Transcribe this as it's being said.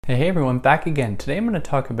Hey everyone, back again. Today I'm going to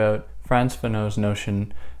talk about Frantz Fanon's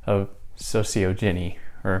notion of sociogeny,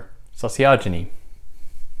 or sociogeny.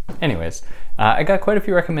 Anyways, I got quite a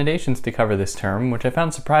few recommendations to cover this term, which I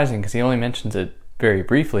found surprising because he only mentions it very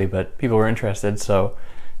briefly, but people were interested, so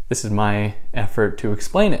this is my effort to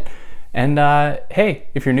explain it. And hey,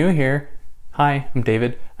 if you're new here, hi, I'm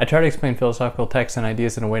David. I try to explain philosophical texts and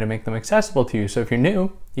ideas in a way to make them accessible to you, so if you're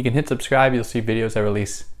new, you can hit subscribe. You'll see videos I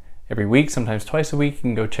release every week, sometimes twice a week. You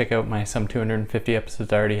can go check out my some 250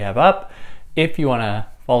 episodes I already have up. If you want to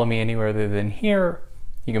follow me anywhere other than here,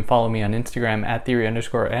 you can follow me on Instagram at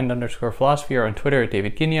theory_and_philosophy, or on Twitter at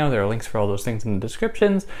David Guigno. There are links for all those things in the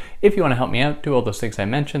descriptions. If you want to help me out, do all those things I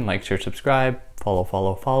mentioned, like, share, subscribe,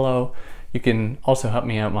 follow. You can also help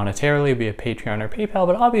me out monetarily via Patreon or PayPal,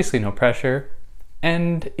 but obviously no pressure.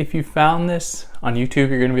 And if you found this on YouTube,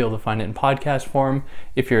 you're going to be able to find it in podcast form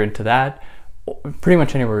if you're into that. Pretty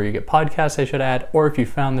much anywhere you get podcasts, I should add, or if you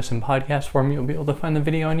found this in podcast form, you'll be able to find the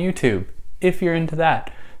video on YouTube if you're into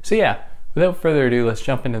that. So yeah, without further ado, let's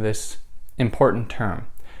jump into this important term.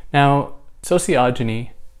 Now,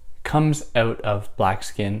 sociogeny comes out of black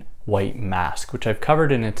skin, white mask, which I've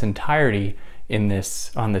covered in its entirety on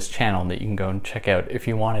this channel that you can go and check out if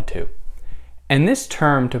you wanted to. And this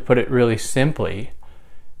term, to put it really simply,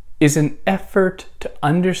 is an effort to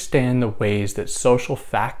understand the ways that social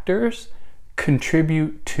factors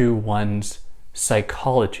contribute to one's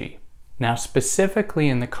psychology. Now, specifically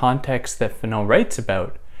in the context that Fanon writes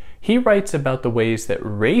about, he writes about the ways that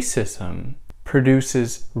racism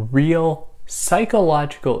produces real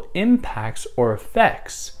psychological impacts or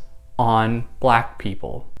effects on black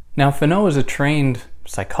people. Now, Fanon is a trained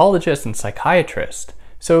psychologist and psychiatrist,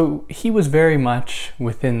 so he was very much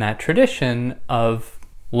within that tradition of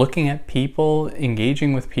looking at people,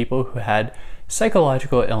 engaging with people who had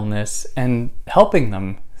psychological illness and helping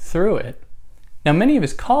them through it. Now, many of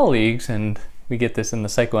his colleagues, and we get this in the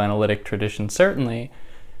psychoanalytic tradition certainly,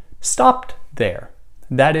 stopped there.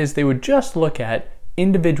 That is, they would just look at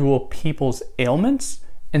individual people's ailments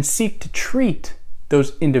and seek to treat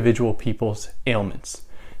those individual people's ailments.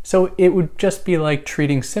 So it would just be like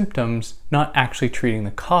treating symptoms, not actually treating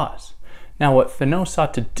the cause. Now, what Fanon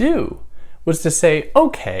sought to do was to say,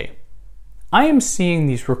 okay, I am seeing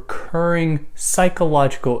these recurring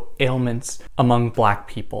psychological ailments among black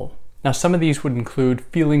people. Now, some of these would include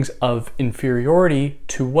feelings of inferiority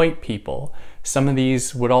to white people. Some of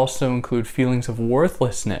these would also include feelings of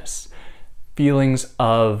worthlessness, feelings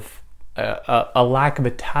of a lack of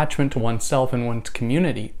attachment to oneself and one's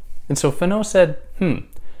community. And so Fanon said,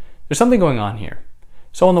 there's something going on here.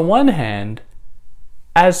 So on the one hand,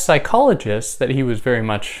 as psychologists, the field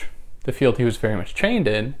he was very much trained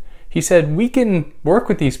in, he said, we can work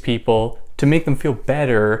with these people to make them feel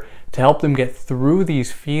better, to help them get through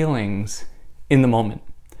these feelings in the moment.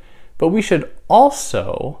 But we should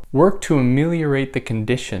also work to ameliorate the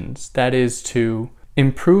conditions, that is, to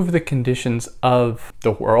improve the conditions of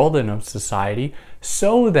the world and of society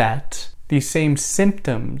so that these same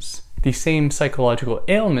symptoms, these same psychological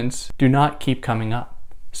ailments do not keep coming up.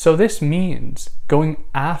 So this means going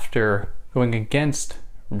against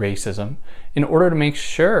racism in order to make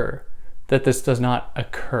sure that this does not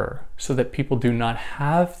occur, so that people do not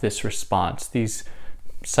have this response, these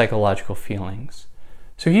psychological feelings.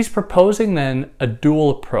 So he's proposing then a dual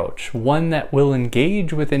approach, one that will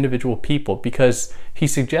engage with individual people, because he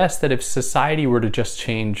suggests that if society were to just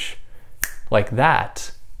change like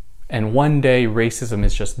that, and one day racism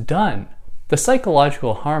is just done, the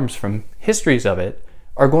psychological harms from histories of it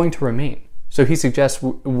are going to remain. So he suggests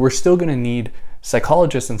we're still going to need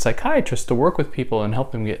psychologists and psychiatrists to work with people and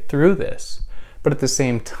help them get through this. But at the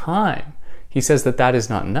same time, he says that is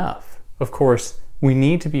not enough. Of course, we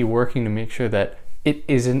need to be working to make sure that it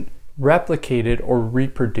isn't replicated or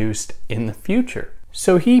reproduced in the future.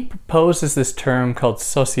 So he proposes this term called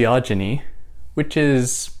sociogeny, which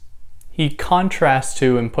is, he contrasts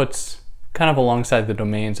to and puts kind of alongside the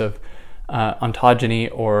domains of ontogeny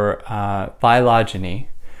or phylogeny,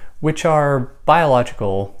 which are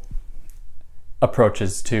biological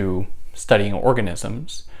approaches to studying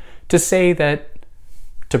organisms, to say that,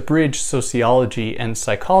 to bridge sociology and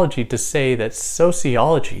psychology, to say that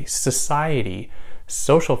sociology, society,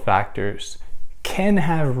 social factors can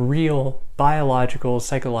have real biological,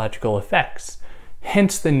 psychological effects.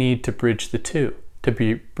 Hence the need to bridge the two,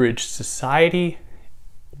 to bridge society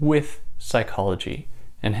with psychology,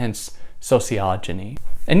 and hence sociogeny.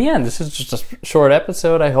 And yeah, this is just a short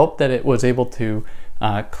episode. I hope that it was able to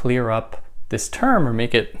clear up this term or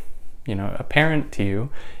make it apparent to you.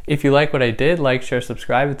 If you like what I did, like, share,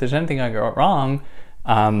 subscribe. If there's anything I got wrong,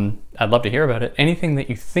 I'd love to hear about it. Anything that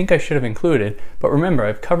you think I should have included. But remember,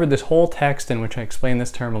 I've covered this whole text in which I explain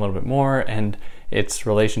this term a little bit more and its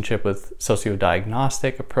relationship with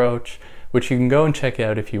sociodiagnostic approach, which you can go and check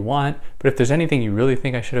out if you want. But if there's anything you really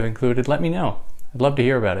think I should have included, let me know. I'd love to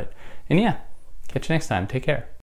hear about it. And yeah, catch you next time. Take care.